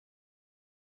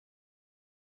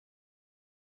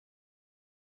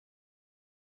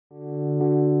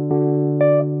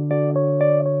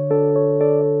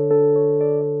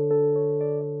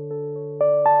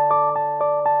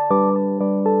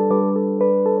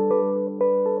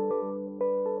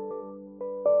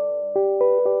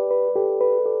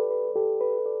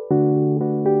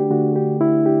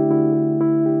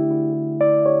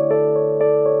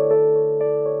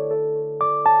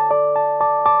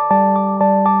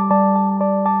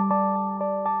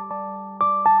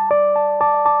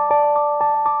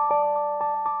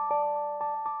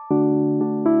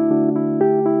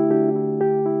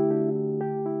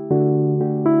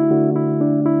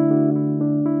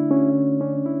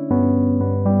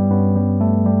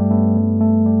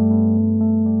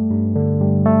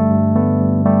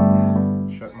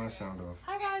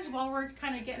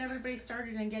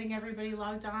started and getting everybody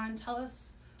logged on, tell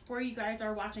us where you guys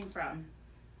are watching from.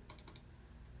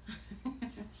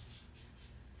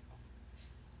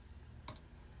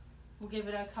 We'll give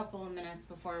it a couple of minutes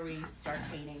before we start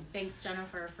painting. Thanks,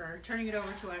 Jennifer, for turning it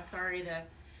over to us. Sorry that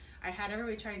I had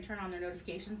everybody try and turn on their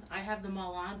notifications. I have them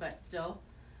all on, but still,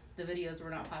 the videos were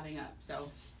not popping up.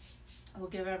 So we'll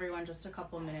give everyone just a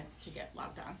couple of minutes to get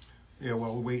logged on. Yeah,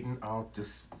 while we're waiting, I'll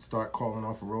just start calling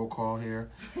off a roll call here.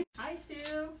 Hi,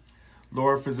 Sue.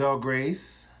 Laura Frizzell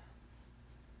Grace.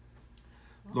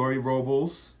 Lori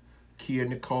Robles. Kia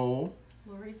Nicole.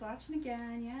 Lori's watching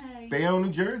again. Yay. Bayonne, New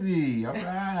Jersey. All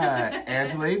right.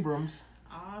 Angela Abrams.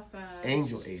 Awesome.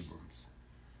 Angel Abrams.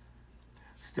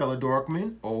 Stella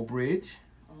Dorkman. Old Bridge.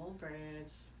 Old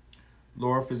Bridge.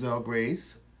 Laura Frizzell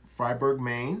Grace. Freiburg,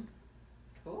 Maine.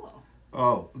 Cool.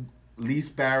 Oh, Lise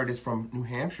Barrett is from New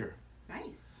Hampshire. Nice.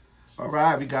 All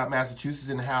right, we got Massachusetts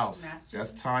in the house.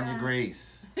 That's Tanya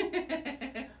Grace.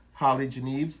 Holly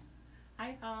Geneve.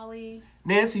 Hi, Holly.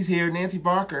 Nancy's here. Nancy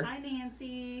Barker. Hi,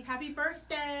 Nancy. Happy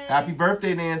birthday. Happy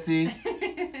birthday, Nancy.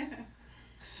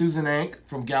 Susan Ank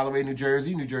from Galloway, New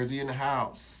Jersey. New Jersey in the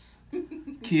house.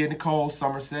 Kia Nicole,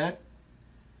 Somerset.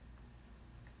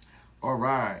 All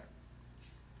right.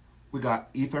 We got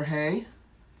Ether Hay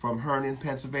from Herndon,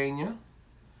 Pennsylvania.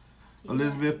 Yeah.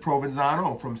 Elizabeth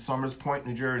Provenzano from Summers Point,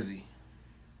 New Jersey.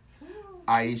 Cool.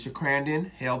 Aisha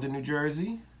Crandon, Haledon, New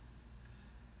Jersey.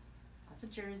 That's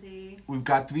a Jersey. We've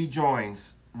got 3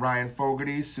 joins. Ryan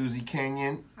Fogarty, Susie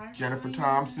Kenyon, Hi, Jennifer Ryan.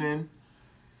 Thompson.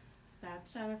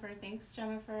 That's Jennifer. Thanks,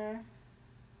 Jennifer.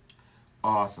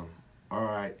 Awesome. All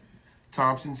right.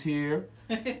 Thompson's here.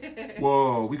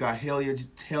 Whoa, we got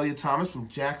Halia Thomas from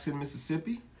Jackson,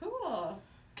 Mississippi. Cool.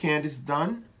 Candace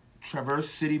Dunn, Traverse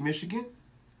City, Michigan.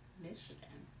 Michigan.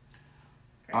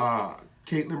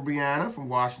 Caitlin Brianna from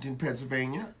Washington,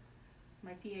 Pennsylvania.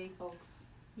 My PA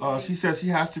folks. She says she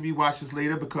has to rewatch this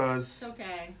later because it's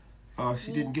okay.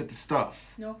 She didn't get the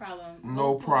stuff. No problem.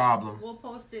 No problem. We'll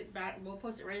post it back. We'll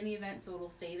post it right in the event, so it'll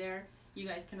stay there. You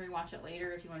guys can rewatch it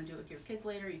later. If you want to do it with your kids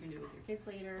later, you can do it with your kids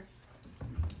later.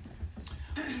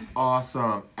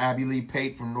 Awesome. Abby Lee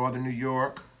Pate from Northern New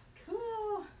York.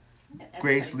 Cool.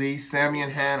 Grace Lee, Sammy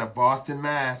and Hannah, Boston,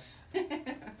 Mass.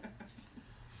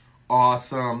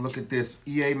 Awesome. Look at this.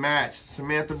 EA match.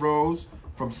 Samantha Rose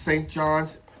from St.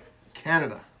 John's,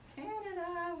 Canada.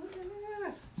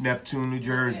 Canada. Neptune, New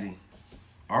Jersey.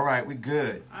 All right, we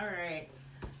good. All right.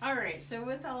 All right. So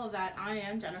with all of that, I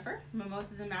am Jennifer,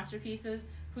 Mimosas and Masterpieces.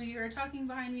 Who you are talking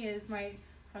behind me is my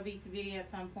hubby-to-be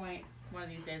at some point. One of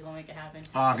these days we'll make it happen.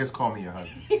 Just call me your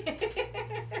husband.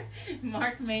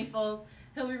 Mark Maples.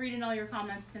 He'll be reading all your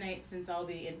comments tonight since I'll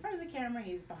be in front of the camera.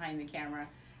 He's behind the camera.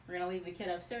 We're going to leave the kid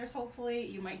upstairs, hopefully.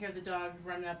 You might hear the dog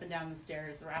running up and down the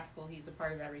stairs. The rascal, he's a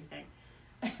part of everything.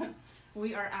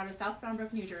 We are out of South Bound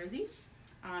Brook, New Jersey.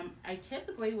 I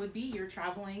typically would be your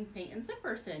traveling paint and sip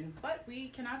person, but we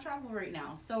cannot travel right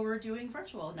now. So we're doing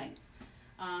virtual nights.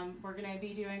 We're going to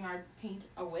be doing our Paint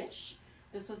a Wish.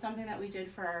 This was something that we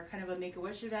did for our kind of a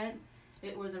Make-A-Wish event.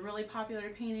 It was a really popular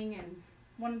painting and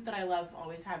one that I love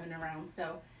always having around.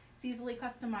 So it's easily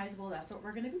customizable. That's what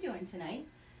we're going to be doing tonight.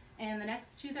 And the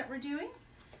next 2 that we're doing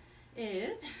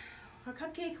is a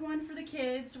cupcake one for the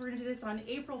kids. We're going to do this on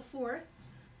April 4th.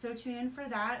 So tune in for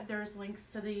that. There's links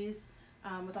to these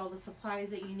with all the supplies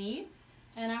that you need.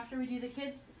 And after we do the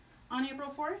kids on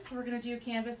April 4th, we're going to do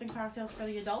canvas and cocktails for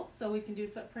the adults. So we can do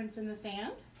footprints in the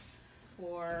sand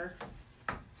or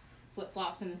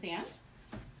flip-flops in the sand.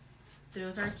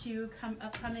 Those are 2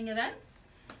 upcoming events.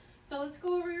 So let's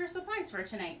go over your supplies for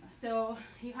tonight. So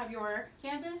you have your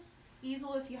canvas,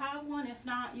 easel if you have one. If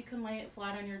not, you can lay it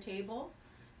flat on your table.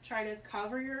 Try to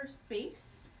cover your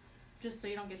space just so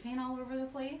you don't get paint all over the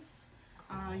place.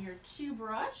 Your 2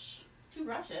 brushes.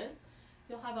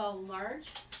 You'll have a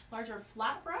larger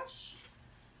flat brush,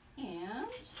 and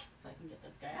if I can get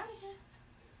this guy out of here,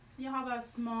 you'll have a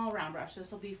small round brush.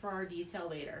 This will be for our detail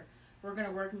later. We're going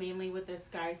to work mainly with this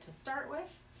guy to start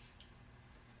with.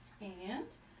 And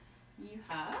you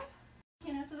have, I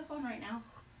can't answer the phone right now.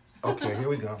 Okay, here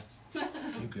we go.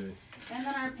 You good. And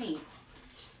then our paints.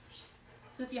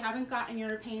 So if you haven't gotten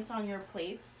your paints on your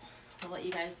plates, I'll let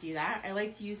you guys do that. I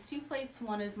like to use 2 plates.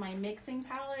 One is my mixing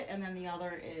palette, and then the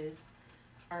other is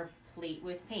our plate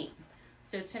with paint.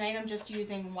 So tonight I'm just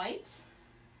using white,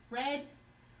 red,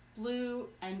 blue,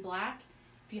 and black.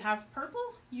 If you have purple,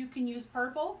 you can use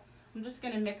purple. I'm just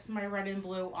going to mix my red and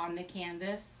blue on the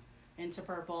canvas into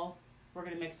purple. We're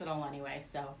going to mix it all anyway.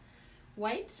 So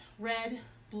white, red,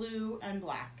 blue, and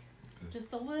black. Good.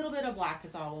 Just a little bit of black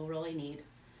is all we'll really need.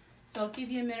 So I'll give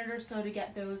you a minute or so to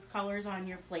get those colors on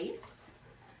your plates.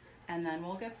 and then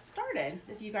we'll get started.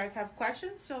 If you guys have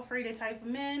questions, feel free to type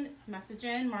them in, message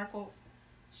in. Mark will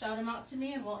shout them out to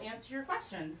me and we'll answer your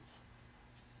questions.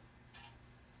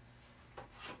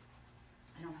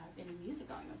 I don't have any music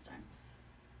going this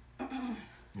time.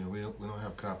 Yeah, we don't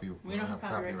have We don't have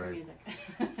copyright for music.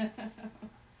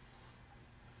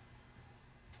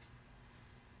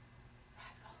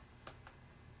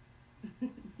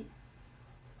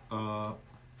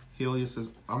 Helia says,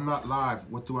 I'm not live.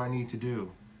 What do I need to do?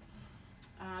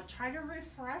 Try to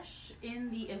refresh in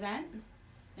the event,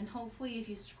 and hopefully if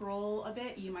you scroll a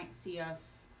bit, you might see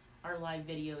our live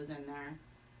videos in there.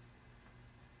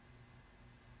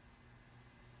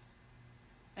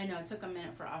 I know it took a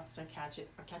minute for us to catch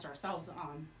ourselves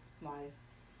on live.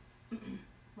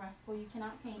 Rascal, you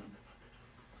cannot paint.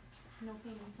 No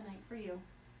painting tonight for you.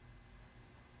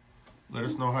 Let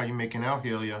us know how you're making out,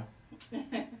 Helia.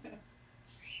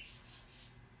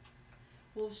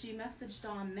 Well, she messaged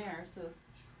on there, so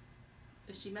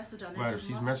if she messaged on there, right, if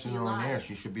she's messaging on there,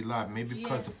 she should be live. Maybe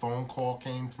because the phone call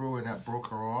came through and that broke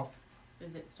her off.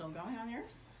 Is it still going on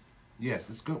yours? Yes,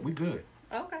 it's good. We good.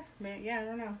 Okay. Yeah, I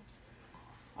don't know.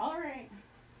 All right.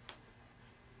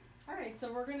 All right,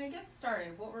 so we're going to get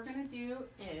started. What we're going to do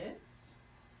is,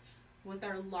 with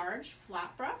our large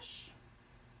flat brush,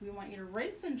 we want you to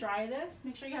rinse and dry this.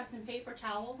 Make sure you have some paper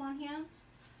towels on hand.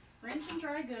 Rinse and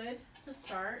dry good to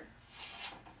start.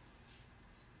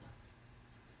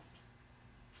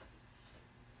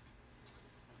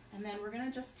 And then we're going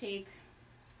to just take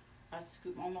a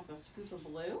scoop, almost a scoop of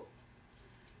blue.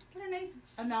 Get a nice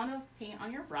amount of paint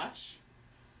on your brush.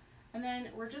 And then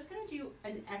we're just going to do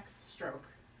an X stroke.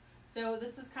 So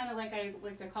this is kind of like I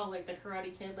like to call like the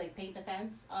Karate Kid, like paint the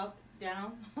fence, up,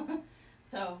 down.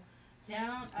 So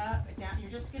down, up, down. You're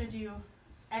just going to do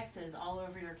X's all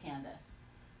over your canvas.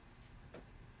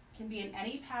 Can be in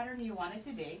any pattern you want it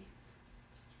to be.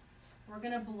 We're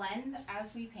going to blend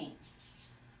as we paint.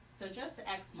 So just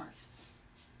X marks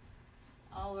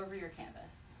all over your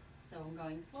canvas. So I'm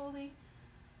going slowly,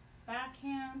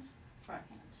 backhand, front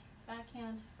hand,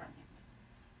 backhand, front hand.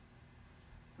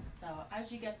 So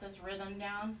as you get this rhythm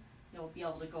down, you'll be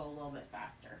able to go a little bit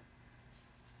faster.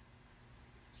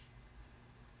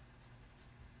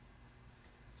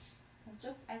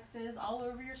 Just X's all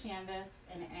over your canvas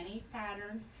in any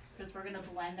pattern, because we're going to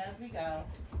blend as we go.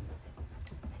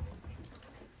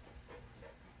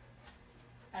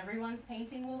 Everyone's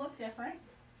painting will look different.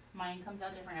 Mine comes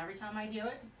out different every time I do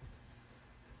it.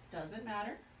 Doesn't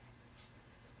matter.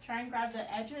 Try and grab the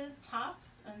edges, tops,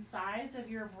 and sides of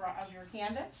your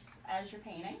canvas as you're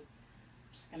painting.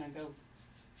 Just gonna go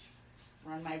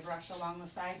run my brush along the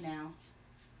side now.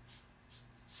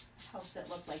 Helps it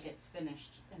look like it's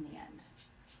finished in the end.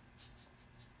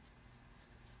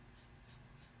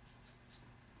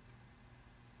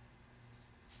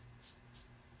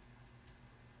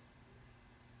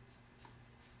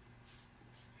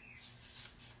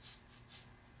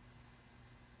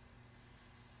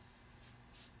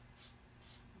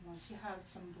 Once you have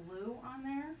some blue on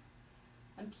there,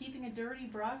 I'm keeping a dirty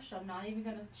brush. I'm not even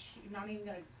gonna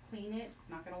clean it.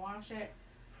 Not gonna wash it.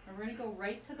 And we're gonna go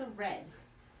right to the red.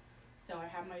 So I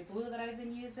have my blue that I've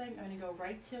been using. I'm gonna go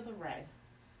right to the red.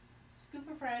 Scoop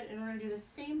of red, and we're gonna do the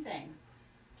same thing.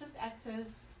 Just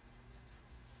X's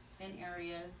in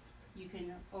areas. You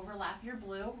can overlap your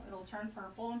blue. It'll turn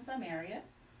purple in some areas,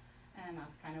 and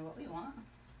that's kind of what we want.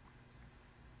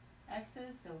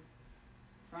 X's, so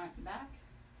front and back.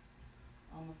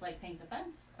 Almost like paint the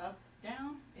fence, up,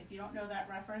 down. If you don't know that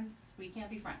reference, we can't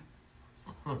be friends.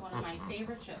 One of my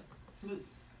favorite shows, movies.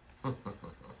 So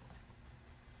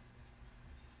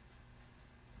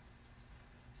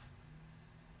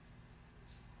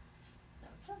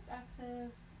just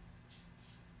X's.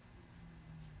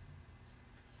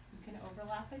 You can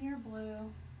overlap in your blue.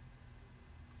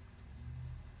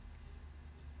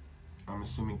 I'm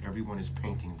assuming everyone is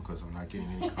painting because I'm not getting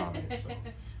any comments. So.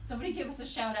 Somebody give us a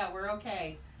shout out. We're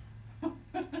okay.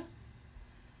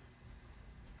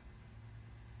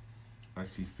 I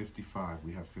see 55.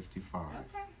 We have 55.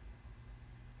 Okay.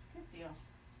 Good deal.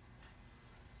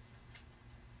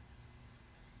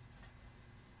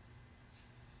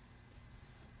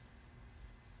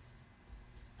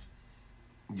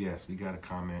 Yes, we got a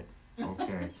comment.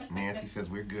 Okay. Nancy says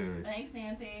we're good. Thanks,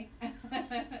 Nancy.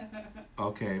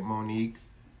 Okay, Monique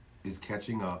is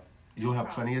catching up. You'll have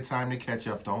plenty of time to catch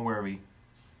up. Don't worry.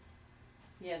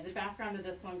 Yeah, the background of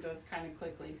this one goes kind of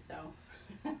quickly, so.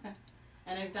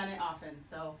 And I've done it often,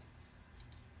 so.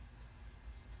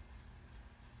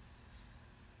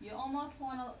 You almost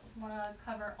want to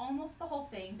cover almost the whole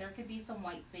thing. There could be some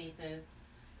white spaces,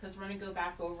 because we're going to go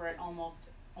back over it almost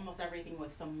everything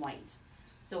with some white.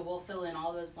 So we'll fill in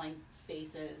all those blank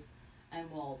spaces and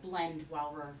we'll blend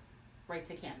while we're right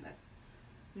to canvas.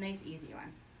 Nice, easy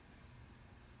one.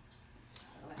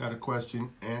 Got a question.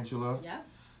 Angela Yeah.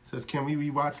 says, can we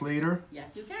rewatch later?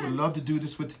 Yes, you Would can. love to do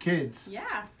this with the kids.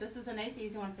 Yeah, this is a nice,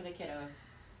 easy one for the kiddos.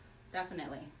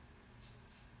 Definitely.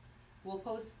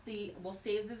 We'll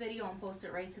save the video and post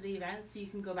it right to the event so you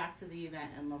can go back to the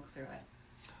event and look through it.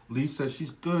 Lee says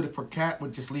she's good if her cat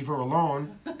would just leave her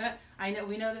alone. I know,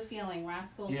 we know the feeling.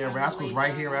 Rascal's Yeah, Rascal's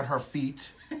right here at her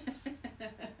feet.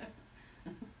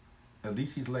 At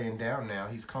least he's laying down now.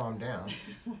 He's calmed down.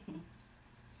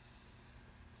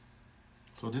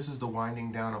 So this is the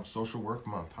winding down of Social Work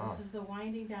Month, huh? This is the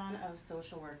winding down of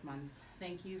Social Work Month.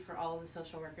 Thank you for all of the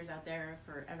social workers out there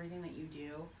for everything that you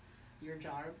do. Your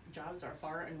jobs are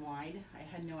far and wide. I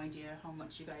had no idea how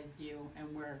much you guys do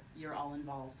and where you're all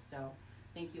involved. So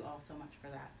thank you all so much for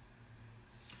that.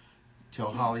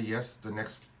 Tell Holly, yes, the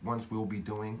next ones we'll be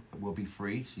doing will be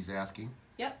free. She's asking.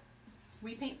 Yep.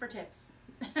 We paint for tips.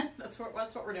 That's what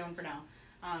we're doing for now.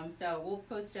 So we'll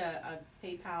post a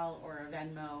PayPal or a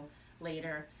Venmo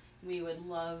later. We would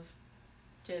love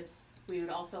tips. We would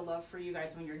also love for you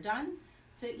guys when you're done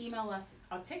to email us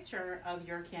a picture of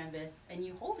your canvas and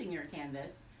you holding your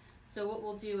canvas. So what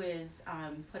we'll do is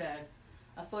put a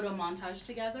photo montage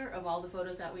together of all the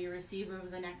photos that we receive over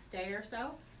the next day or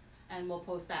so, and we'll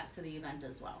post that to the event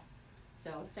as well.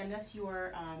 So send us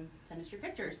your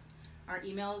pictures. Our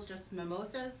email is just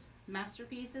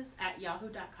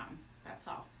mimosasmasterpieces@yahoo.com. That's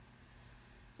all.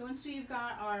 So once we've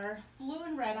got our blue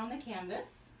and red on the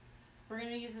canvas, we're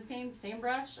going to use the same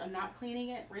brush. I'm not cleaning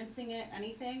it, rinsing it,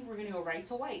 anything. We're going to go right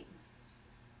to white.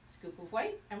 Scoop of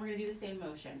white, and we're going to do the same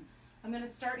motion. I'm going to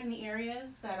start in the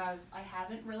areas that I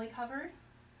haven't really covered.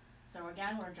 So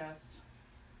again, we're just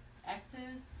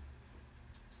X's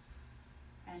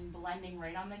and blending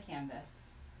right on the canvas.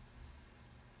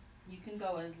 You can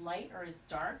go as light or as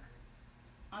dark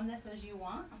on this as you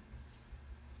want.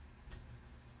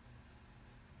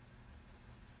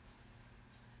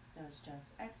 So it's just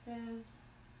X's,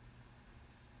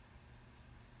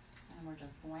 and we're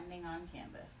just blending on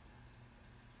canvas.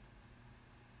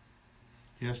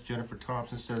 Yes, Jennifer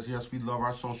Thompson says, yes, we love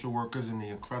our social workers and the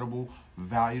incredible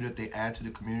value that they add to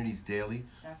the communities daily.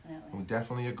 Definitely. We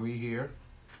definitely agree here.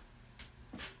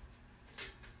 So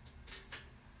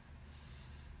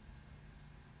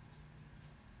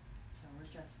we're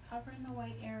just covering the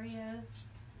white areas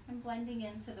and blending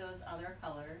into those other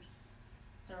colors.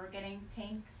 So we're getting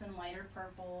pinks and lighter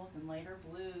purples and lighter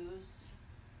blues.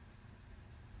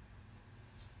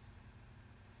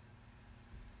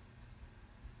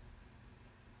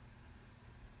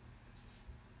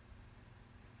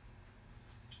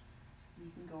 You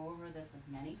can go over this as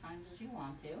many times as you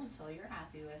want to until you're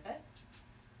happy with it.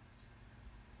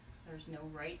 There's no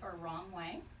right or wrong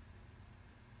way.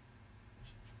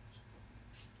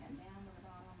 Getting down to the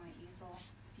bottom of my easel.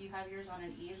 If you have yours on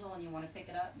an easel and you want to pick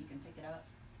it up, you can pick it up.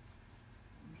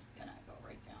 I'm just gonna go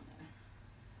right down there.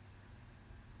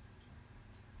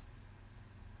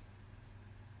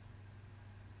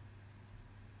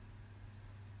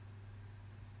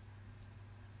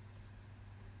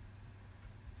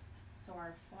 So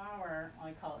our flower, well,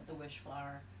 I call it the wish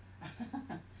flower,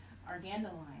 our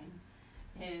dandelion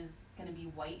is going to be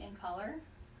white in color.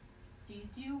 So you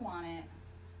do want it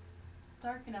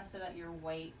dark enough so that your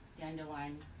white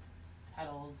dandelion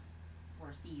petals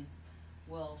or seeds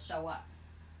will show up.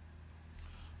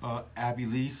 Abby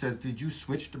Lee says, did you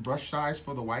switch the brush size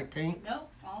for the white paint? Nope,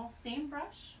 all same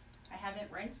brush. I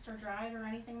haven't rinsed or dried or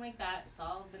anything like that. It's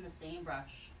all been the same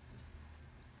brush.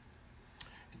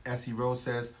 Essie Rose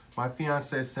says, my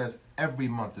fiance says every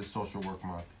month is Social Work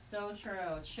Month. So true,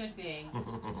 it should be.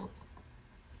 You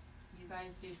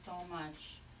guys do so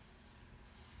much.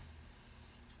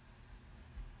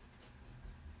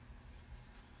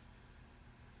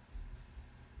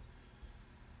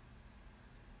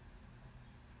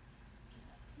 Get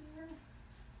up here.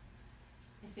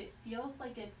 If it feels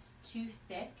like it's too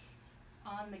thick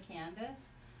on the canvas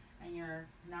and you're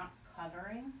not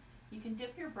covering, you can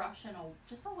dip your brush in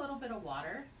just a little bit of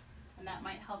water, and that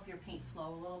might help your paint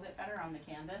flow a little bit better on the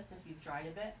canvas if you've dried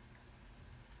a bit.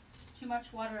 Too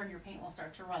much water and your paint will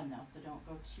start to run though, so don't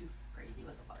go too crazy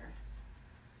with the water.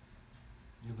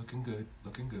 You're looking good,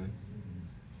 looking good.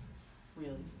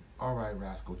 Really? All right,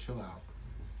 Rascal, chill out.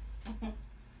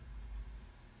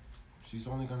 She's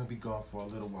only going to be gone for a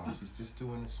little while. She's just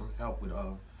doing some help with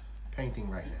painting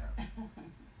right now.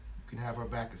 You can have her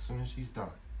back as soon as she's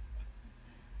done.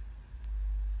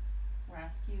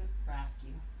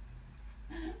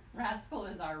 Rascal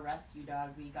is our rescue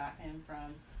dog. We got him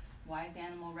from Wise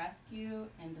Animal Rescue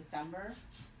in December.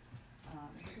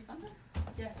 Is it December?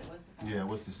 Yes, it was December. Yeah, it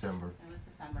was December. It was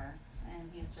December. And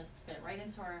he's just fit right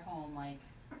into our home like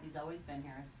he's always been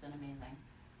here. It's been amazing.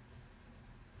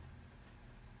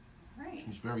 All right.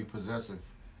 He's very possessive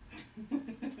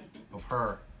of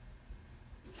her.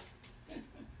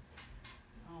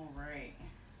 All right.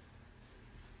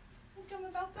 I think I'm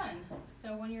about done.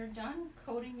 So when you're done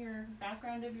coating your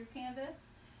background of your canvas,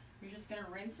 you're just going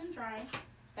to rinse and dry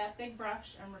that big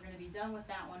brush, and we're going to be done with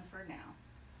that one for now.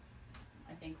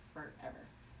 I think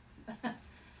forever.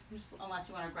 Just, unless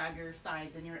you want to grab your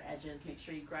sides and your edges, make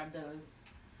sure you grab those.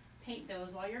 Paint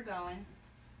those while you're going.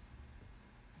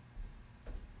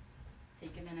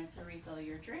 Take a minute to refill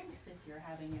your drinks if you're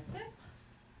having a sip.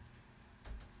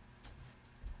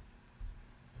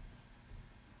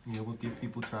 Yeah, we'll give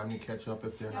people time to catch up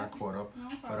if they're not caught up. No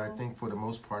But I think for the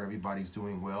most part, everybody's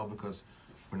doing well because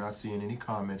we're not seeing any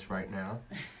comments right now.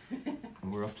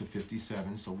 And we're up to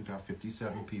 57, so we got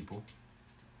 57 people.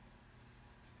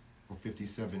 Or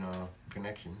 57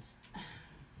 connections.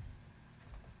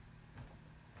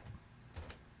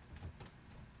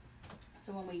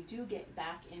 So when we do get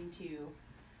back into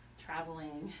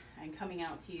traveling and coming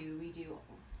out to you, we do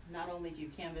not only do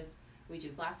canvas, we do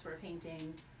glassware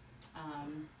painting.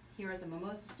 Here at the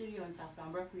Mimosas studio in South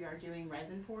Bound Brook, we are doing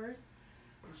resin pours,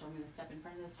 which I'm going to step in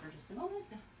front of this for just a moment.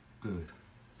 Good.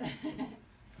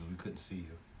 Because we couldn't see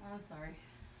you. Oh, sorry.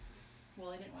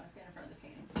 Well, I didn't want to stand in front of the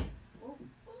painting. Ooh,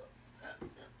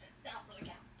 down for the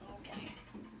count. Okay.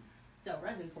 So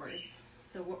resin pours.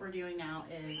 So what we're doing now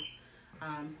is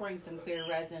pouring some clear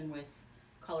resin with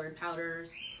colored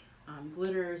powders,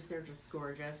 glitters. They're just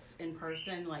gorgeous. In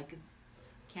person, like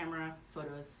camera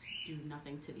photos do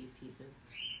nothing to these pieces.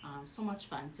 So much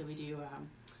fun. So we do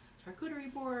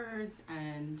charcuterie boards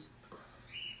and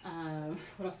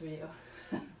what else do we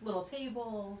do? Little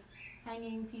tables,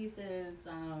 hanging pieces,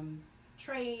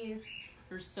 trays.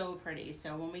 They're so pretty.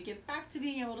 So when we get back to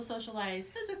being able to socialize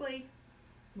physically,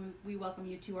 we welcome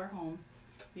you to our home.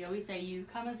 We always say you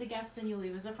come as a guest and you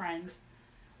leave as a friend.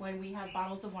 When we have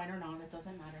bottles of wine or not, it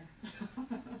doesn't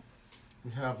matter.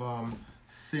 We have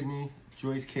Sydney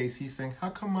Joyce Casey saying, how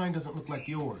come mine doesn't look like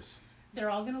yours? They're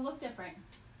all going to look different.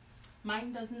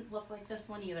 Mine doesn't look like this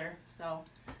one either, so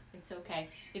it's okay.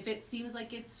 If it seems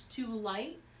like it's too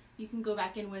light, you can go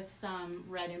back in with some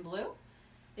red and blue.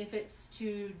 If it's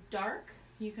too dark,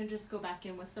 you can just go back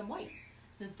in with some white.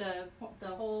 The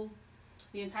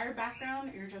entire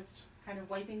background, you're just kind of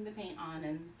wiping the paint on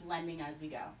and blending as we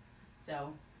go.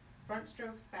 So front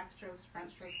strokes, back strokes,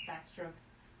 front strokes, back strokes,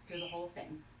 through the whole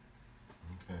thing.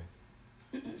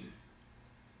 Okay.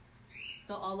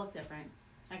 They'll all look different.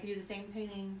 I could do the same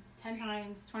painting 10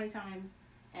 times, 20 times,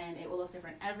 and it will look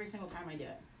different every single time I do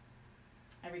it.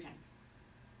 Every time.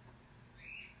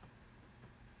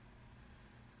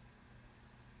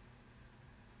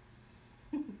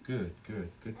 Good, good.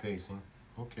 Good pacing.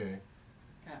 Okay.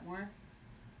 Got more?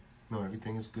 No,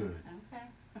 everything is good. Okay.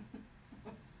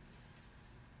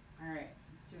 All right.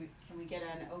 Can we get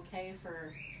an okay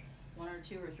for one or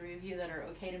two or three of you that are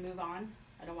okay to move on?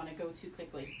 I don't want to go too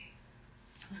quickly.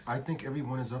 I think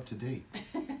everyone is up to date.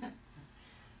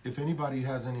 If anybody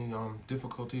has any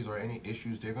difficulties or any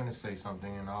issues, they're going to say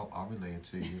something and I'll relay it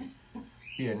to you.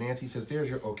 Yeah, Nancy says, there's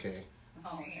your okay.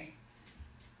 Oh, okay.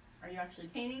 Are you actually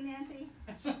painting, Nancy?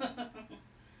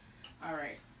 All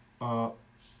right.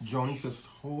 Joni says,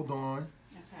 hold on.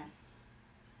 Okay.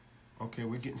 Okay,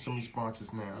 we're getting some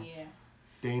responses now. Yeah.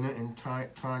 Dana and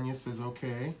Tanya says,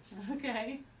 okay.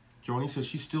 Okay. Joni says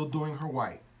she's still doing her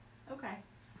white. Okay.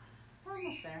 We're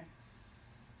almost there.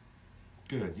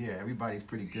 Good, yeah, everybody's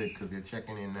pretty good because they're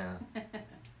checking in now.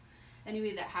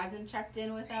 Anybody that hasn't checked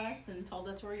in with us and told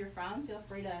us where you're from, feel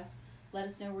free to let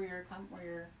us know where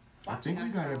you're I watching think we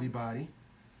us got from. everybody.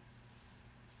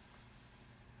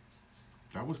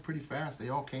 That was pretty fast. They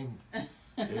all came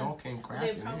crashing They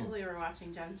in. probably were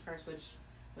watching Jen's first, which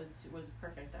was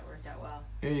perfect. That worked out well.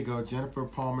 There you go. Jennifer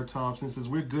Palmer Thompson says,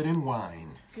 we're good in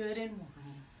wine. Good in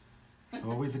wine. It's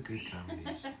always a good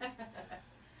combination.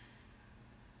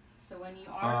 So when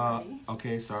you are ready.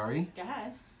 Okay, sorry. Go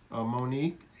ahead.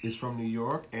 Monique is from New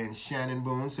York, and Shannon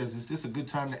Boone says, is this a good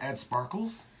time to add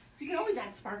sparkles? You can always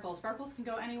add sparkles. Sparkles can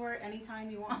go anywhere,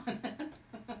 anytime you want.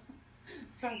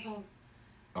 Sparkles.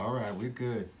 All right, we're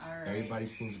good. All right. Everybody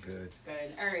seems good.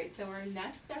 Good. All right, so our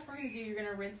next step we're going to do, you're going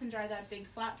to rinse and dry that big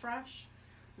flat brush.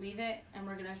 Leave it, and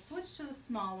we're going to switch to the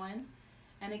small one.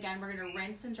 And again, we're going to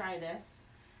rinse and dry this.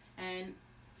 And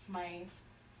my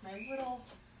little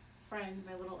friend,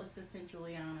 my little assistant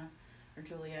Julia,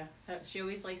 so she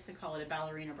always likes to call it a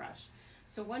ballerina brush.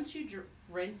 So once you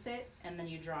rinse it and then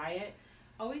you dry it,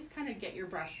 always kind of get your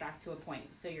brush back to a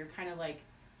point. So you're kind of like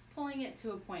pulling it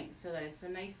to a point so that it's a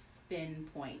nice thin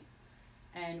point.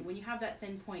 And when you have that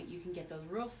thin point, you can get those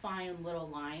real fine little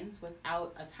lines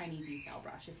without a tiny detail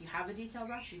brush. If you have a detail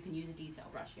brush, you can use a detail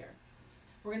brush here.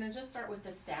 We're gonna just start with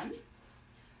the stem.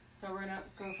 So we're gonna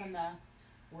go from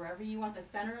wherever you want the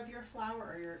center of your flower,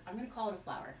 or I'm gonna call it a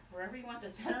flower, wherever you want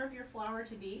the center of your flower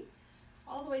to be,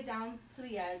 all the way down to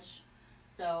the edge.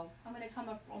 So I'm gonna come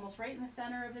up almost right in the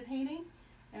center of the painting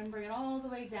and bring it all the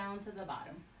way down to the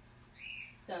bottom.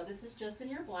 So this is just in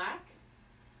your black,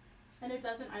 and it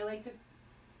doesn't,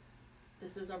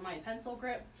 this is my pencil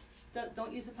grip.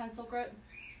 Don't use a pencil grip.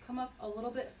 Come up a little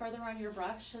bit further on your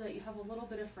brush so that you have a little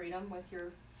bit of freedom with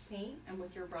your paint and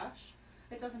with your brush.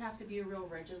 It doesn't have to be a real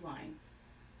rigid line.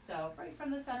 So right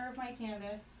from the center of my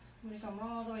canvas, I'm gonna come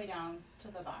all the way down to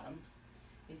the bottom.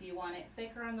 If you want it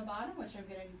thicker on the bottom, which I'm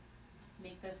gonna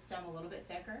make this stem a little bit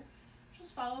thicker,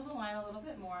 just follow the line a little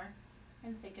bit more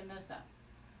and thicken this up.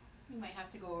 You might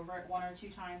have to go over it 1 or 2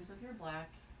 times with your black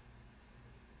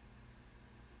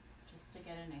just to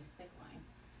get a nice thick line.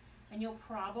 And you'll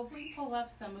probably pull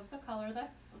up some of the color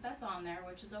that's on there,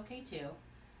 which is okay too.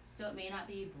 So it may not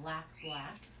be black,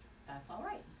 that's all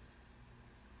right.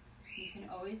 You can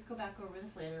always go back over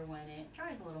this later when it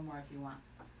dries a little more if you want.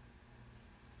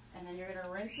 And then you're gonna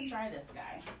rinse and dry this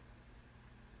guy.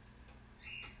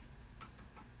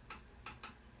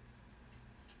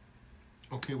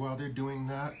 Okay, while they're doing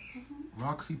that,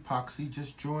 Roxy Poxy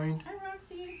just joined. Hi,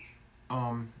 Roxy.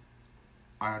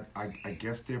 I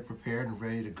guess they're prepared and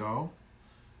ready to go.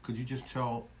 Could you just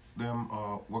tell them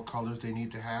what colors they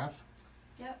need to have?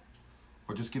 Yep.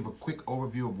 Or just give a quick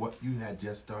overview of what you had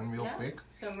just done real quick.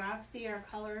 So Roxy, our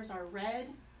colors are red,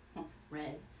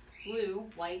 blue,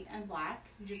 white, and black.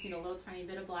 You just need a little tiny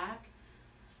bit of black.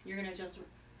 You're gonna just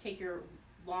take your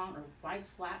long or wide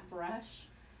flat brush,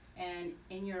 and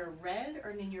in your red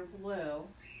or in your blue,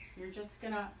 you're just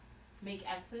gonna make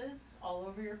X's all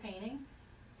over your painting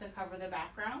to cover the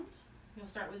background. You'll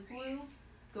start with blue,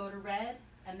 go to red,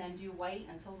 and then do white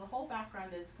until the whole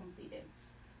background is completed.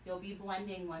 You'll be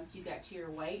blending once you get to your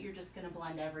white. You're just gonna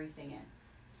blend everything in.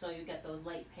 So you get those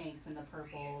light pinks and the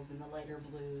purples and the lighter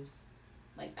blues,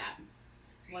 like that.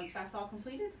 Once that's all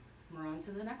completed, we're on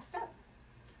to the next step.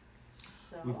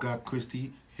 So, we've got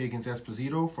Christy Higgins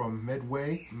Esposito from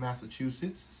Medway,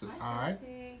 Massachusetts. Says hi.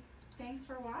 Christy. Thanks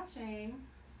for watching.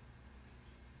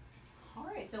 All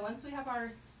right, so once we have our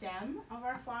stem of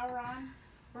our flower on,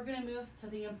 we're gonna move to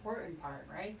the important part,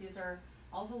 right? These are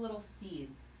all the little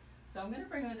seeds. So I'm gonna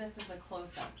bring this as a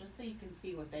close-up, just so you can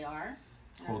see what they are.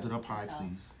 Hold it up high,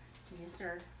 please. Yes,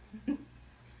 sir. I'm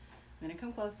gonna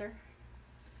come closer.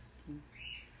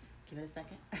 Give it a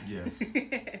second. Yes.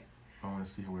 I want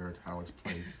to see how it's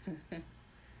placed.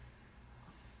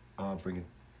 Bring it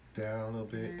down a little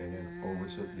bit and then over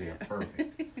to there.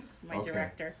 Perfect. My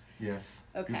director. Yes.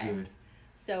 Okay. You're good.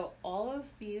 So all of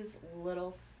these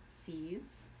little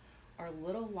seeds are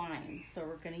little lines. So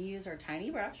we're going to use our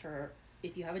tiny brush, or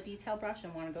if you have a detail brush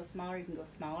and want to go smaller, you can go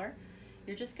smaller.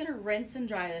 You're just going to rinse and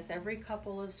dry this every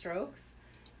couple of strokes,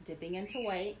 dipping into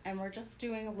white, and we're just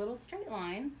doing little straight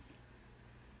lines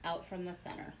out from the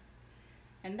center.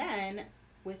 And then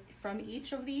from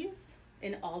each of these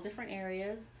in all different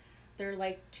areas, they're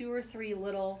like 2 or 3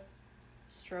 little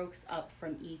strokes up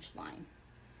from each line.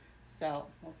 So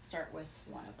let's start with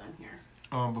one of them here.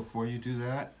 Before you do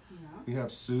that, we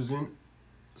have Susan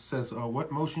says,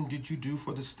 what motion did you do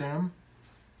for the stem?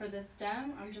 For the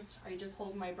stem, I just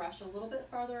hold my brush a little bit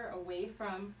farther away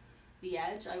from the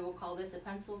edge. I will call this a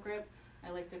pencil grip. I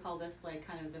like to call this like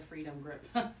kind of the freedom grip.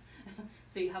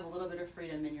 So you have a little bit of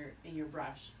freedom in your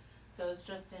brush. So it's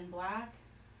just in black,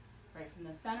 right from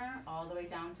the center all the way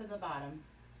down to the bottom.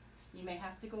 You may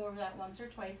have to go over that once or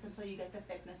twice until you get the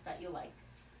thickness that you like.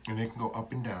 And it can go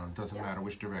up and down, doesn't matter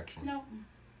which direction. No.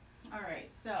 All right,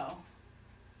 so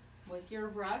with your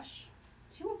brush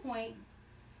to a point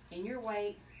in your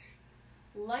white,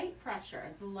 light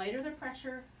pressure. The lighter the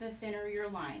pressure, the thinner your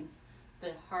lines.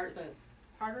 The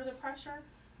harder the pressure,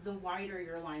 the wider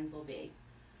your lines will be.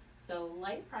 So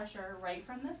light pressure right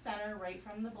from the center, right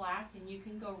from the black, and you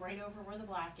can go right over where the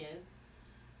black is.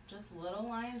 Just little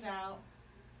lines out.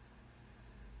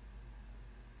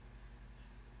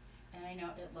 And I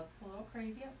know it looks a little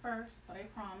crazy at first, but I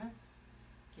promise,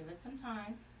 give it some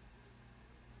time.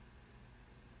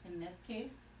 In this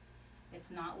case,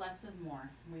 it's not less is more.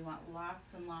 We want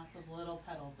lots and lots of little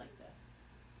petals like this.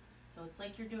 So it's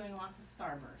like you're doing lots of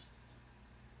starbursts.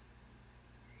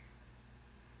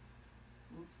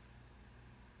 Oops.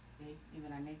 See,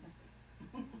 even I make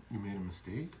mistakes. You made a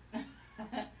mistake?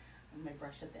 My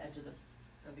brush at the edge of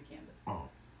the canvas. Oh.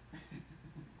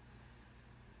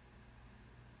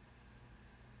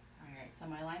 So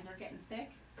my lines are getting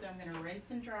thick, so I'm going to rinse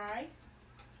and dry,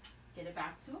 get it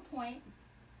back to a point,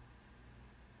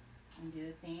 and do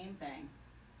the same thing.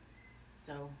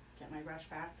 So get my brush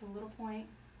back to a little point,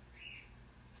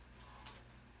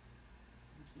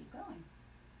 and keep going.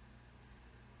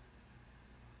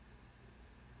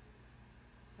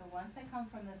 So once I come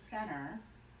from the center,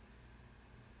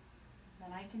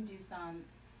 then I can do some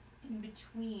in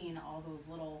between all those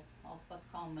little, let's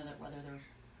call them whether they're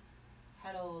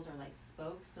petals or like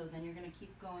spokes. So then you're going to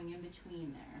keep going in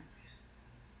between there.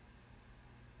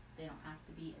 They don't have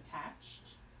to be attached.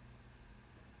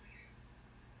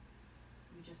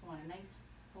 You just want a nice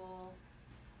full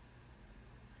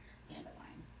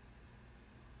dandelion.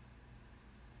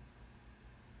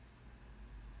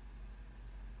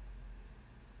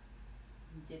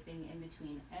 I'm dipping in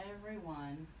between every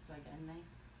one so I get a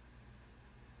nice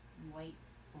white,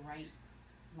 bright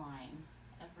line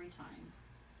every time.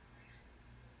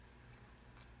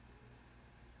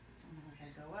 And as I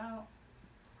go out,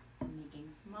 I'm making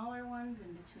smaller ones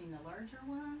in between the larger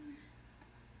ones.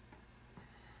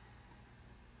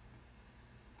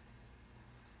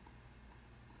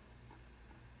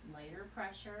 Lighter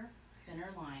pressure,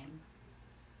 thinner lines.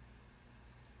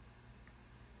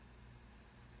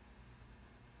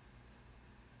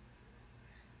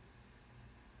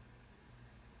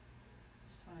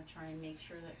 Just want to try and make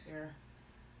sure that your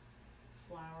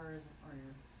flowers, or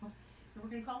your, we're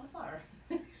going to call it the flower,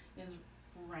 is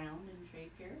round in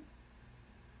shape here.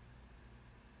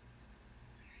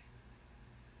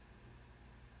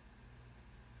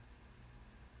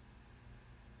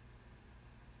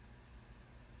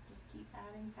 Just keep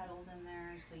adding petals in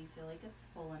there until you feel like it's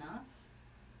full enough.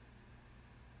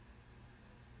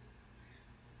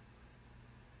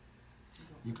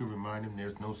 You could remind them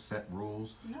there's no set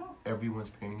rules. No. Everyone's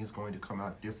painting is going to come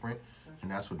out different, and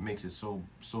that's what makes it so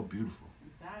beautiful.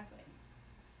 Exactly.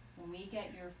 When we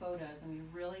get your photos, and we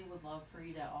really would love for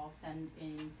you to all send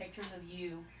in pictures of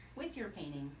you with your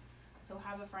painting. So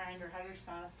have a friend or have your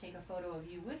spouse take a photo of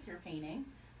you with your painting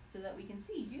so that we can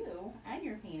see you and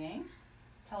your painting.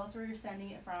 Tell us where you're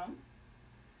sending it from.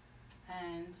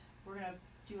 And we're going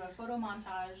to do a photo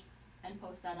montage and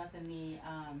post that up in the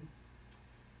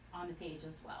on the page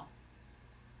as well.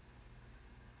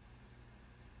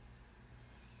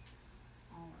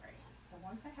 Alright, so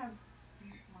once I have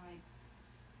my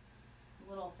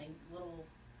little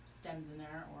stems in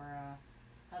there, or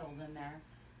petals in there,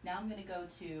 now I'm going to go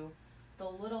to the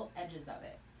little edges of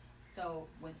it. So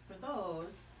for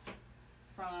those,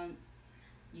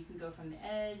 you can go from the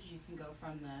edge, you can go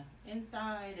from the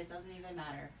inside, it doesn't even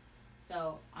matter.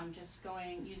 So I'm just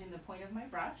using the point of my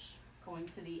brush, going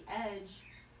to the edge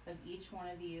of each one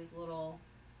of these little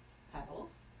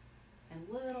petals, and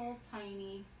little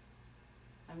tiny,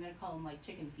 I'm going to call them like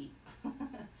chicken feet.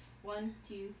 1,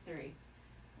 2, 3.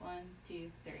 1,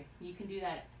 2, 3. You can do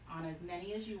that on as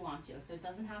many as you want to. So it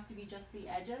doesn't have to be just the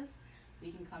edges. We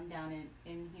can come down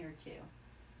in here too.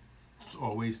 It's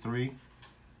always 3?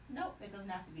 Nope, it doesn't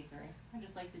have to be 3. I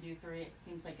just like to do 3. It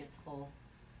seems like it's full.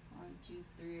 1, 2,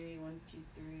 3. 1, 2,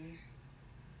 3.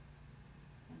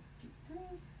 1, 2, 3.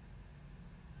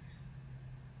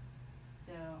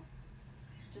 So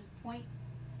just point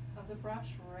of the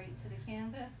brush right to the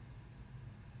canvas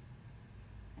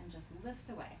and just lift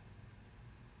away.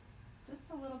 Just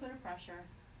a little bit of pressure.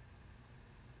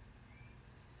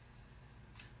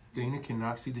 Dana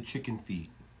cannot see the chicken feet.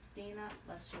 Dana,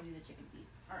 let's show you the chicken feet.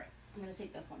 All right, I'm going to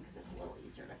take this one because it's a little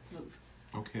easier to move.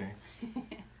 Okay.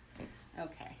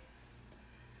 Okay.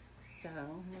 So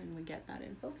when we get that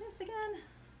in focus again.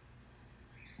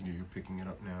 You're picking it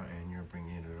up now and you're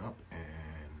bringing it up,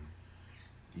 and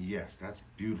yes, that's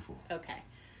beautiful. Okay.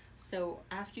 So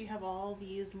after you have all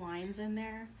these lines in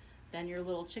there, then your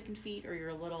little chicken feet or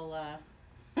your little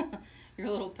your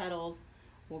little petals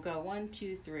will go 1,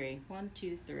 2, 3, 1,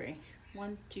 2, 3,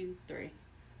 1, 2, 3.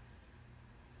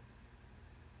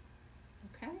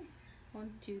 Okay,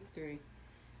 1, 2, 3.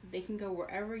 They can go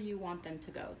wherever you want them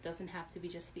to go. It doesn't have to be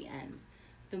just the ends.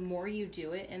 The more you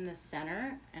do it in the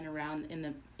center and around in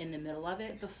the middle of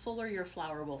it, the fuller your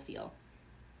flower will feel.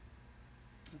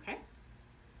 Okay.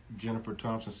 Jennifer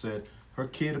Thompson said her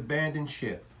kid abandoned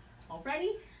ship.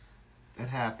 Already? That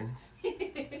happens.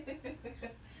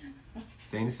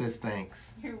 Dana says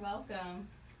thanks. You're welcome.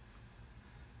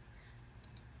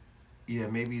 Yeah,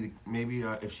 maybe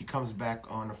if she comes back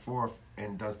on the 4th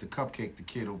and does the cupcake, the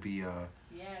kid will be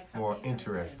more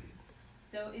interested.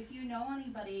 So if you know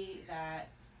anybody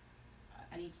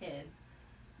any kids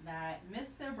that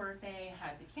missed their birthday,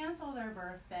 had to cancel their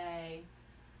birthday,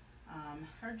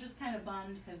 are just kind of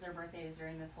bummed because their birthday is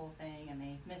during this whole thing and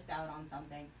they missed out on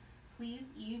something, please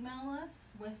email us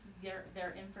with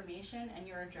their information and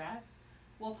your address.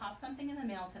 We'll pop something in the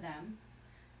mail to them,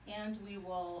 and we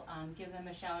will give them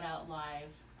a shout out live,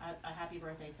 a happy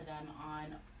birthday to them on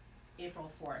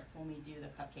April 4th when we do the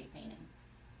cupcake painting.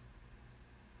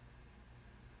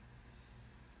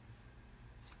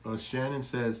 Shannon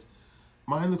says,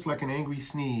 mine looks like an angry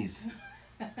sneeze.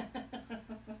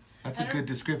 That's a good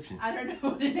description. I don't know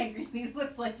what an angry sneeze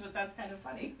looks like, but that's kind of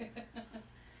funny.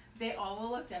 They all will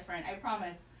look different, I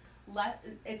promise.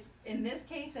 It's in this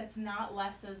case, it's not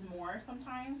less is more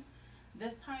sometimes.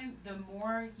 This time, the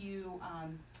more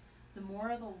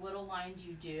of the little lines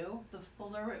you do, the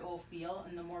fuller it will feel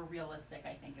and the more realistic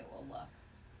I think it will look.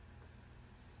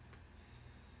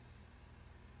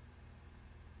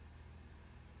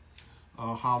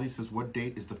 Holly says, what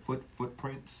date is the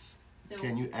footprints? So,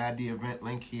 can you add the event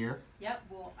link here? Yep,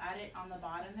 we'll add it on the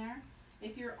bottom there.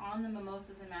 If you're on the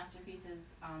Mimosas and Masterpieces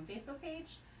Facebook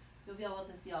page, you'll be able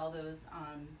to see all those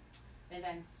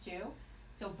events too.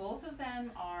 So both of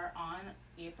them are on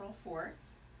April 4th.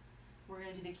 We're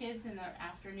going to do the kids in the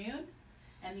afternoon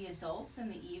and the adults in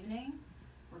the evening.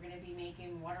 We're going to be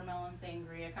making watermelon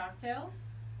sangria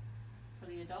cocktails for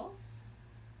the adults.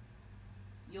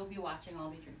 You'll be watching, I'll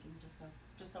be drinking,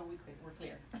 just so we're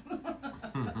clear.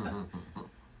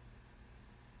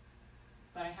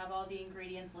 But I have all the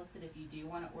ingredients listed. If you do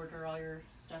want to order all your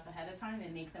stuff ahead of time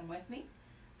and make them with me,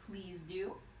 please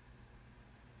do.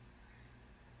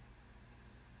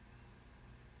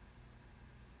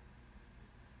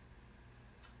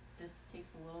 This takes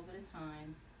a little bit of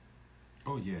time.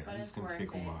 Oh yeah, but it's going to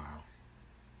take a while.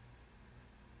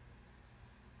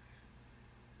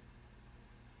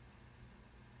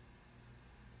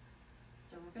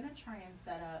 So we're going to try and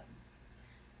set up,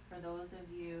 for those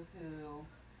of you who,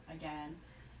 again,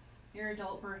 your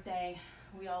adult birthday,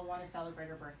 we all want to celebrate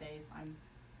our birthdays. I'm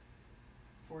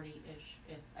 40-ish,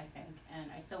 I think,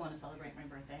 and I still want to celebrate my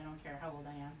birthday. I don't care how old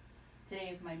I am.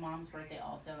 Today is my mom's birthday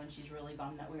also, and she's really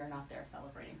bummed that we are not there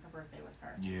celebrating her birthday with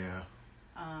her. Yeah.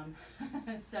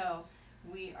 So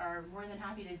we are more than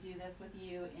happy to do this with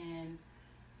you in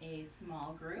a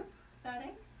small group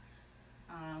setting.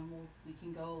 We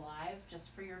can go live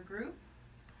just for your group.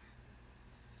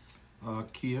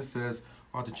 Kia says,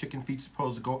 are the chicken feet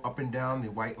supposed to go up and down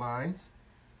the white lines?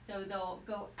 So they'll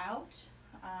go out.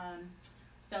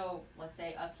 So let's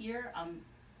say up here, I'm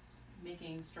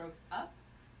making strokes up,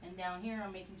 and down here,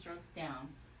 I'm making strokes down.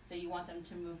 So you want them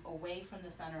to move away from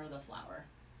the center of the flower.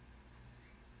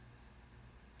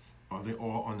 Are they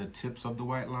all on the tips of the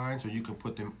white lines, or you can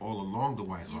put them all along the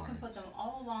white lines? You can put them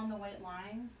all along the white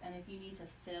lines, and if you need to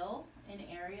fill in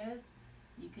areas,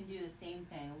 you can do the same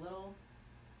thing. Little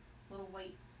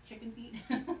white chicken feet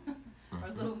or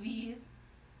little V's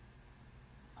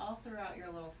all throughout your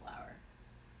little flower.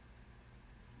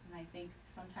 And I think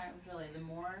sometimes really the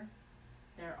more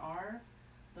there are,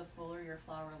 the fuller your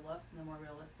flower looks and the more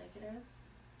realistic it is.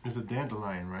 It's a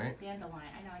dandelion, right?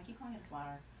 Dandelion. I know, I keep calling it a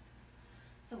flower.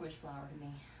 It's a wish flower to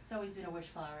me. It's always been a wish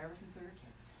flower ever since we were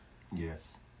kids.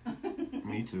 Yes.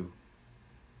 Me too.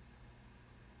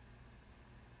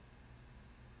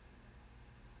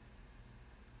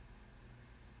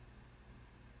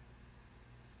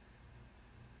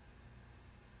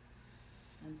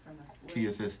 And from a slit.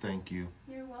 Kia says thank you.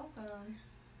 You're welcome. I'm going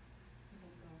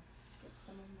to go get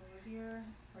some of them over here,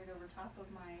 right over top of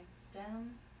my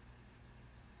stem.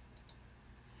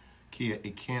 Kia,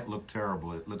 it can't look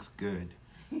terrible. It looks good.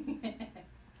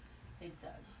 It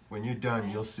does. When you're done,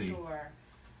 you'll see.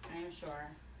 I am sure.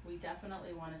 We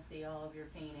definitely want to see all of your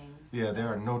paintings. Yeah, there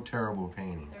are no terrible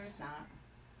paintings. There's not.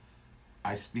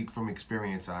 I speak from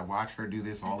experience. I watch her do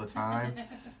this all the time,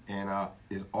 and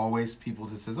there's always people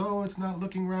that says, "Oh, it's not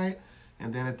looking right,"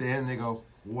 and then at the end they go,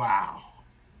 "Wow."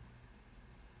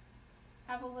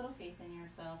 Have a little faith in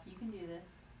yourself. You can do this.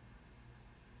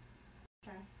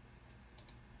 Try.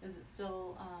 Is it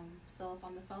still up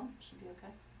on the phone? Should be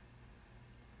okay.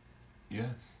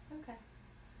 Yes. Okay.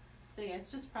 So yeah,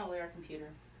 it's just probably our computer.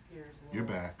 Computer's a little. You're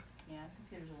back. Yeah,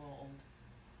 computer's a little old.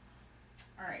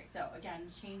 All right. So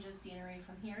again, change of scenery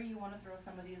from here. You want to throw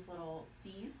some of these little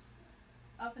seeds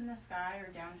up in the sky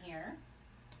or down here.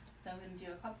 So I'm going to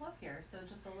do a couple up here. So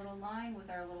just a little line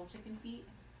with our little chicken feet.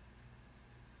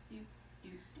 Doop,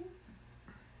 doop, doop.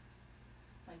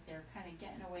 Like they're kind of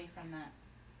getting away from that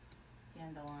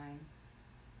dandelion.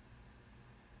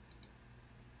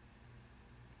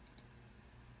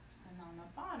 And on the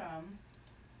bottom,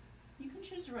 you can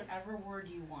choose whatever word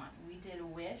you want. We did a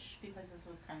wish because this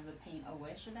was kind of a paint a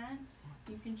wish event.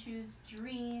 You can choose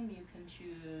dream, you can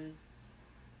choose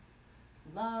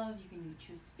love, you can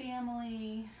choose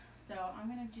family. So I'm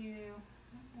gonna do,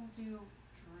 we'll do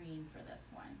green for this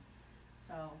one.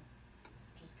 So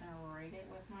just gonna write it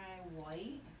with my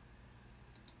white.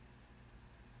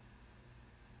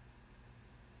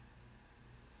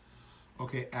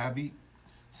 Okay, Abby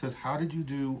says, how did you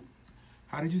do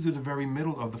the very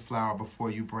middle of the flower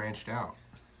before you branched out?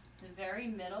 The very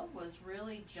middle was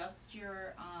really just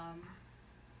your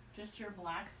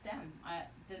black stem.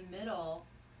 The middle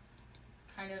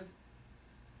kind of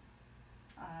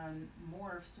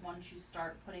morphs once you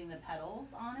start putting the petals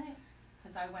on it,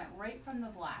 because I went right from the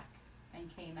black and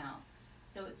came out.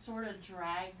 So it sort of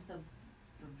drug the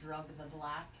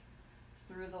black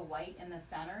through the white in the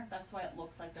center. That's why it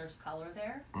looks like there's color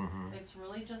there. Mm-hmm. It's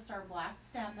really just our black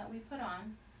stem that we put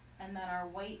on, and then our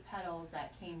white petals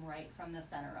that came right from the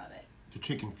center of it. The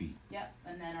chicken feet. Yep,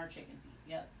 and then our chicken feet.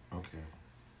 Yep. Okay.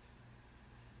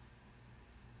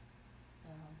 So,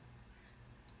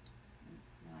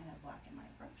 oops, now I have black in my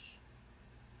brush.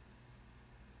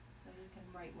 So you can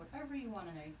write whatever you want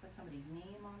in there. You can put somebody's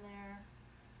name on there.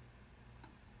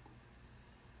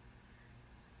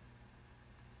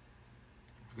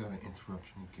 I've got an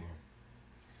interruption again.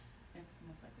 It's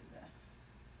most likely that.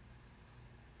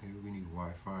 Maybe we need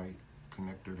Wi-Fi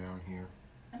connector down here.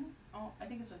 I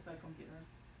think it's just the computer.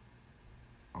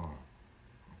 Oh,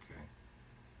 okay.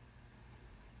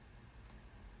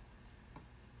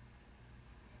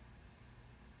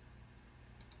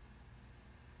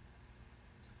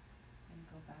 And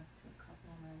go back to a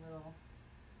couple of my little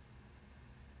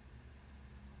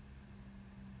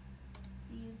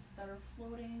seeds that are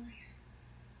floating.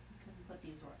 You can put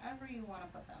these wherever you want to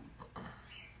put them.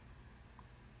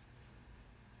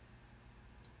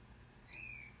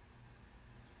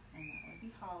 And that would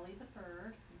be Holly the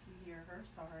bird, if you hear her,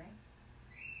 sorry.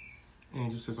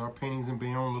 Angel says, our paintings in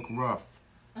Bayonne look rough.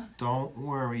 Don't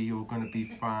worry, you're going to be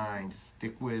fine. Just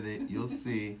stick with it. You'll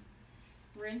see.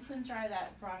 Rinse and dry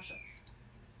that brush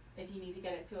if you need to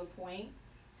get it to a point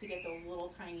to get those little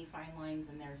tiny fine lines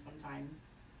in there sometimes.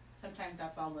 Sometimes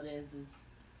that's all it is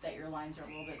that your lines are a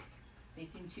little bit, they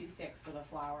seem too thick for the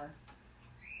flower.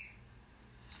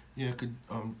 Yeah, could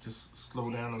just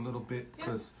slow down a little bit,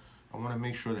 because I want to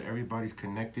make sure that everybody's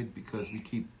connected, because we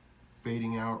keep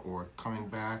fading out or coming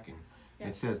back, and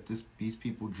it says these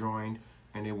people joined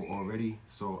and they were already,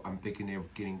 so I'm thinking they're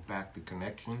getting back the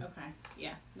connection. Okay,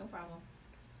 yeah, no problem.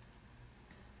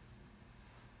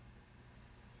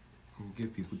 And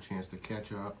give people a chance to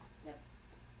catch up. Yep.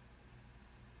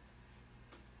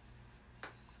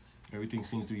 Everything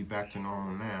seems to be back to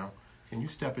normal now. Can you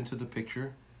step into the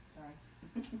picture? Sorry.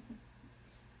 Taking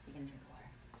a drink of water.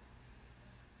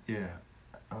 Yeah,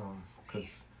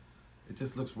 because it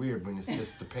just looks weird when it's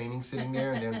just the painting sitting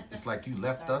there, and then it's like you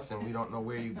left us and we don't know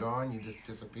where you're gone. You just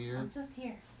disappeared. I'm just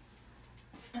here.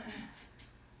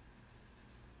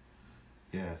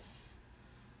 Yes.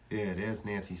 Yeah, there's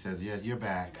Nancy says, yeah, you're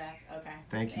back. You're back, okay.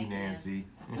 Thank you, Nancy.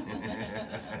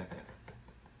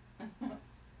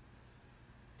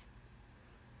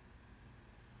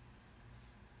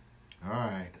 All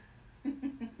right.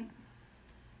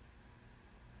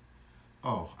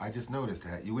 Oh, I just noticed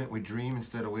that. You went with dream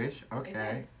instead of wish?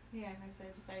 Okay. Yeah, I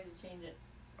decided to change it.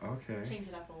 Okay. Change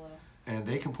it up a little. And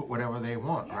they can put whatever they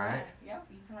want, right? Yep,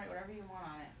 you can write whatever you want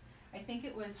on it. I think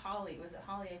it was Holly. Was it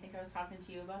Holly? I think I was talking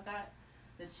to you about that.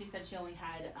 That she said she only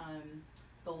had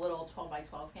the little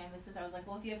 12x12 canvases. I was like,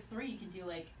 well, if you have 3, you can do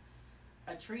like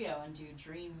a trio and do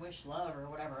dream, wish, love, or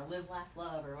whatever. Live, laugh,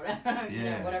 love, or whatever. You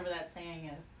know, whatever that saying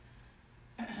is.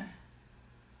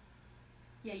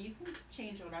 Yeah, you can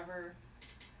change whatever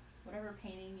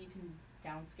painting. You can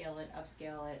downscale it,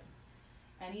 upscale it.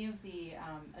 Any of the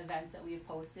events that we have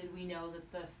posted, we know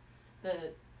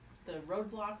that the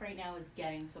roadblock right now is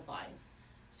getting supplies.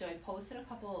 So I posted a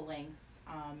couple of links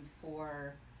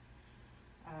for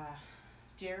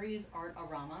Jerry's Art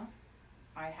Arama.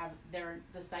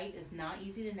 The site is not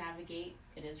easy to navigate.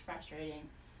 It is frustrating.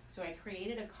 So I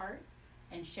created a cart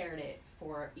and shared it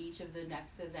for each of the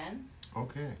next events.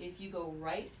 Okay. If you go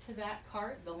right to that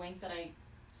cart, the link that I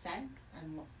sent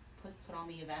and put on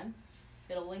the events,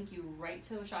 it'll link you right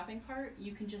to a shopping cart.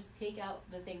 You can just take out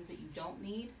the things that you don't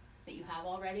need, that you have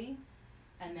already,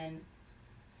 and then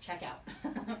check out.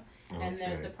 And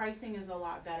the pricing is a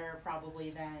lot better probably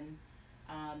than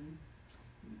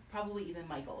probably even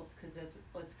Michael's, because it's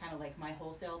kind of like my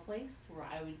wholesale place where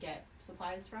I would get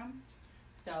supplies from.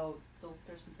 So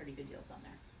there's some pretty good deals on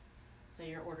there. So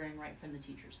you're ordering right from the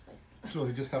teacher's place. So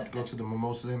they just have to go to the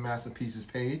Mimosas and Masterpieces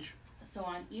page? So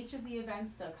on each of the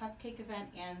events, the cupcake event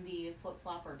and the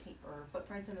flip-flop or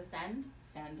footprints in the sand,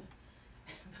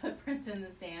 footprints in the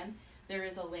sand, there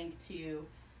is a link to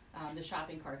the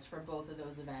shopping carts for both of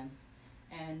those events.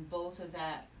 and both of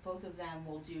them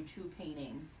will do 2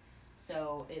 paintings.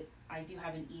 So I do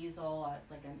have an easel,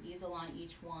 like an easel on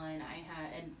each one.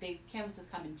 And canvases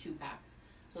come in 2 packs,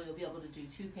 so you'll be able to do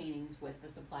 2 paintings with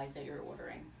the supplies that you're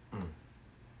ordering. Mm.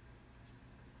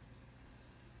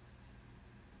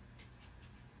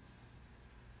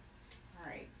 All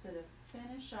right, so to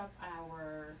finish up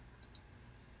our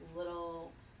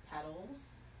little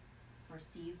petals or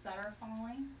seeds that are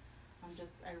falling, I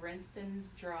rinsed and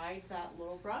dried that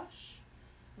little brush.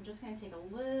 I'm just going to take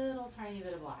a little tiny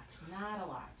bit of black, not a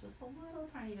lot, just a little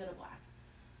tiny bit of black.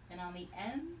 And on the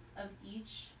ends of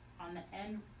on the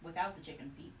end without the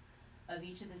chicken feet, of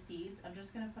each of the seeds, I'm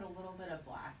just going to put a little bit of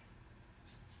black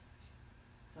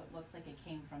so it looks like it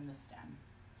came from the stem.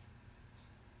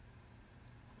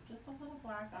 So just a little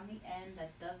black on the end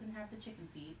that doesn't have the chicken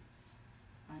feet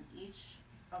on each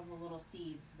of the little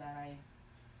seeds that I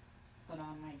put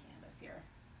on my canvas here.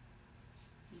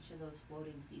 Each of those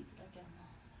floating seeds that I get them all.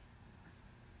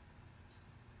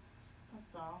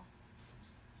 That's all.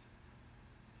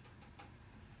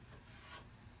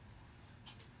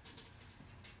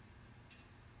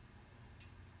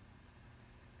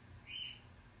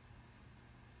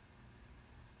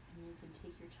 And you can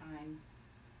take your time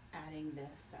adding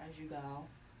this as you go.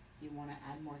 If you want to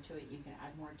add more to it, you can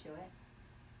add more to it.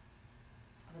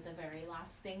 But the very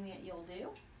last thing that you'll do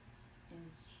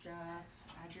is just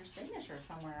add your signature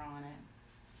somewhere on it.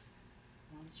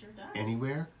 Once you're done.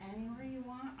 Anywhere? Anywhere you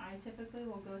want. I typically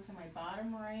will go to my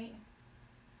bottom right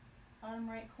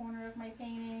corner of my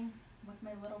painting with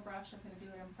my little brush. I'm going to do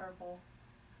it in purple.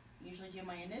 Usually do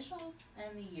my initials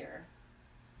and the year.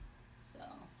 So.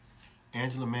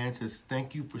 Angela Mann says,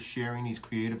 thank you for sharing these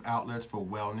creative outlets for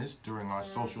wellness during our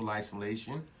social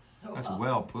isolation. So That's welcome.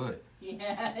 well put.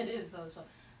 Yeah, it is social.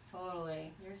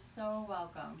 Totally. You're so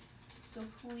welcome. So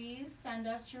please send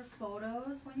us your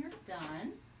photos when you're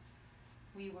done.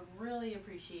 We would really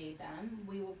appreciate them.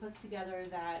 We will put together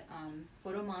that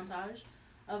photo montage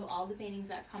of all the paintings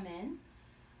that come in.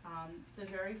 The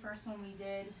very first one we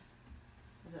did,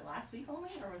 was it last week only,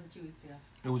 or was it 2 weeks ago?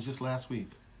 It was just last week.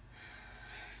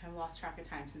 I've lost track of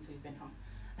time since we've been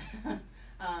home.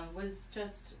 Was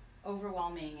just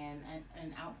overwhelming and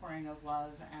an outpouring of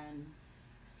love, and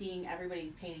seeing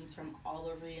everybody's paintings from all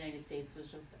over the United States was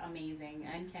just amazing,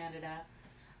 and Canada.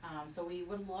 So we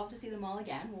would love to see them all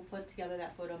again. We'll put together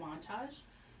that photo montage.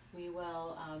 We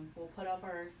will we'll put up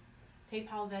our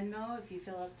PayPal, Venmo if you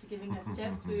feel up to giving us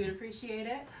tips. We would appreciate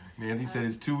it. Nancy said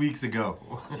it's 2 weeks ago.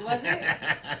 Was it?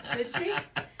 Did she?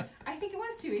 I think it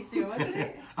was 2 weeks ago, wasn't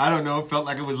it? I don't know. It felt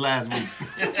like it was last week.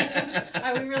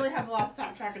 We really have lost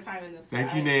track of time in this.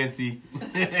 Thank you, Nancy.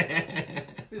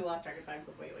 We lost track of time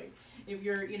completely. If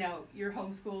you're, you're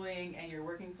homeschooling and you're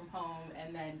working from home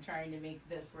and then trying to make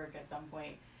this work at some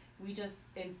point, we just,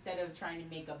 instead of trying to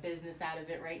make a business out of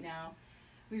it right now,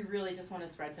 we really just want to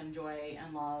spread some joy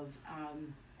and love,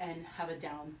 and have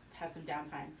some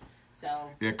downtime.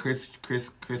 So yeah, Chris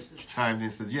chimed in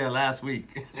and says, yeah, last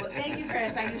week. Well, thank you,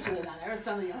 Chris. I knew she was on there. There was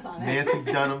somebody else on there. Nancy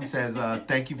Dunham says,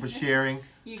 thank you for sharing.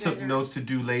 Took notes to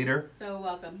do later. So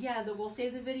welcome. Yeah, we'll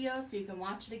save the video so you can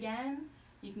watch it again.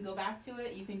 You can go back to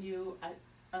it. You can do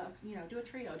do a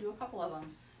trio, do a couple of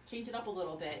them, change it up a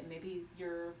little bit. Maybe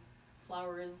your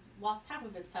flower has lost half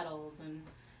of its petals, and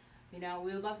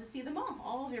we would love to see them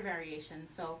all of your variations.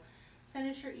 So send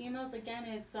us your emails. Again,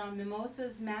 it's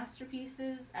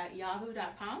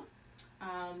mimosasmasterpieces@yahoo.com.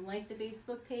 Like the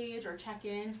Facebook page or check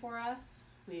in for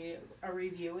us. A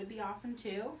review would be awesome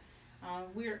too.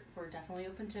 We're definitely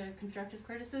open to constructive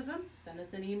criticism. Send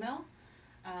us an email.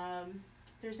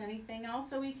 If there's anything else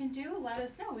that we can do, let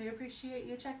us know. We appreciate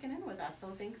you checking in with us.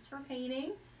 So thanks for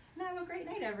painting, and have a great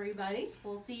night, everybody.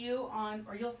 We'll see you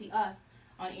you'll see us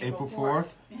on April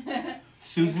 4th.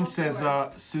 Susan says,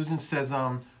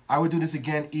 I would do this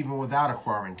again even without a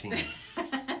quarantine.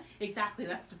 Exactly,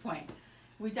 that's the point.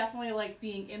 We definitely like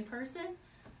being in person,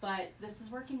 but this is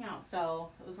working out. So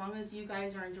as long as you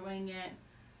guys are enjoying it,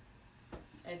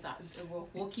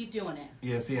 we'll keep doing it.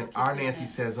 Yeah, see, and our Nancy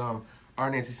says,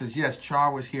 yes,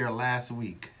 Char was here last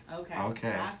week.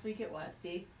 Okay. Last week it was,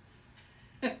 see?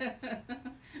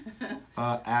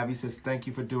 Abby says, thank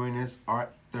you for doing this.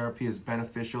 Art therapy is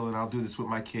beneficial, and I'll do this with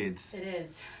my kids. It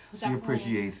is. She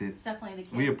appreciates it. Definitely the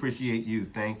kids. We appreciate you.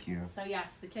 Thank you. So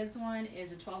yes, the kids one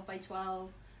is a 12 by 12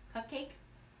 cupcake.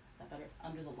 Is that better?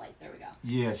 Under the light. There we go.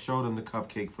 Yeah, show them the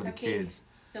cupcake for the kids.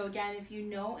 So again, if you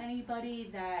know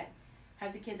anybody that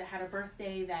has a kid that had a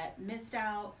birthday that missed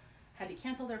out, had to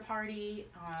cancel their party,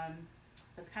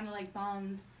 that's kind of like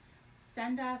bummed,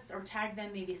 send us or tag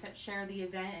them, maybe share the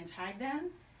event and tag them.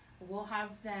 We'll have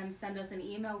them send us an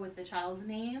email with the child's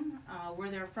name,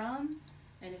 where they're from,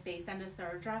 And if they send us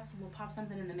their address, we'll pop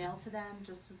something in the mail to them,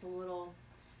 just as a little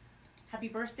happy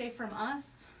birthday from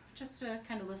us, just to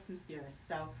kind of lift some spirits.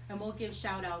 So, and we'll give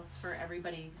shout outs for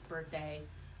everybody's birthday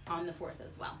on the 4th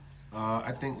as well.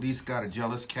 I think Lise got a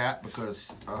jealous cat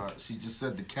because she just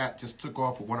said the cat just took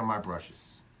off with one of my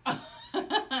brushes.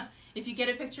 If you get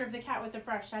a picture of the cat with the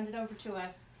brush, send it over to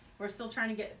us. We're still trying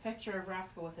to get a picture of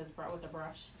Rascal with the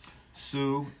brush.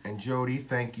 Sue and Jody,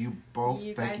 thank you both.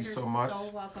 Thank you so much. So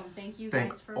welcome. Thank you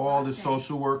Thank guys for all watching. the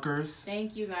social workers.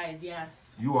 Thank you guys. Yes.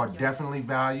 You are definitely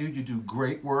valued. You do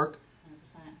great work.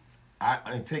 100%.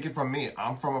 I take it from me.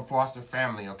 I'm from a foster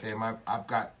family. Okay, I've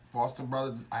got foster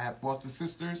brothers. I have foster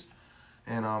sisters,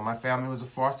 and my family was a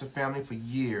foster family for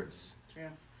years. True.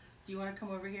 Do you want to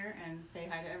come over here and say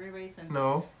hi to everybody? Since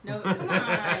No. No, come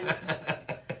on.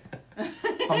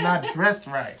 I'm not dressed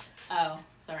right. Oh,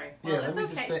 sorry. Well, Yeah, it's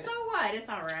okay. So what? It's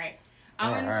all right.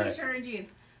 I'm in a t-shirt and jeans.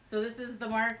 So this is the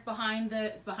Mark behind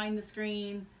the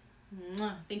screen.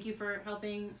 Mwah. Thank you for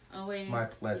helping always. My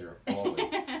pleasure, always.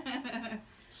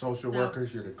 Social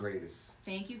workers, you're the greatest.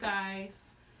 Thank you guys.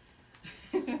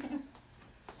 Okay,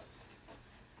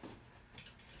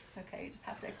 you just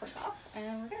have to click off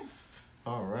and we're good.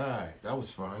 All right, that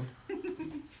was fun.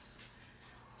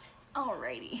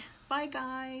 Alrighty. Bye,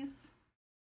 guys.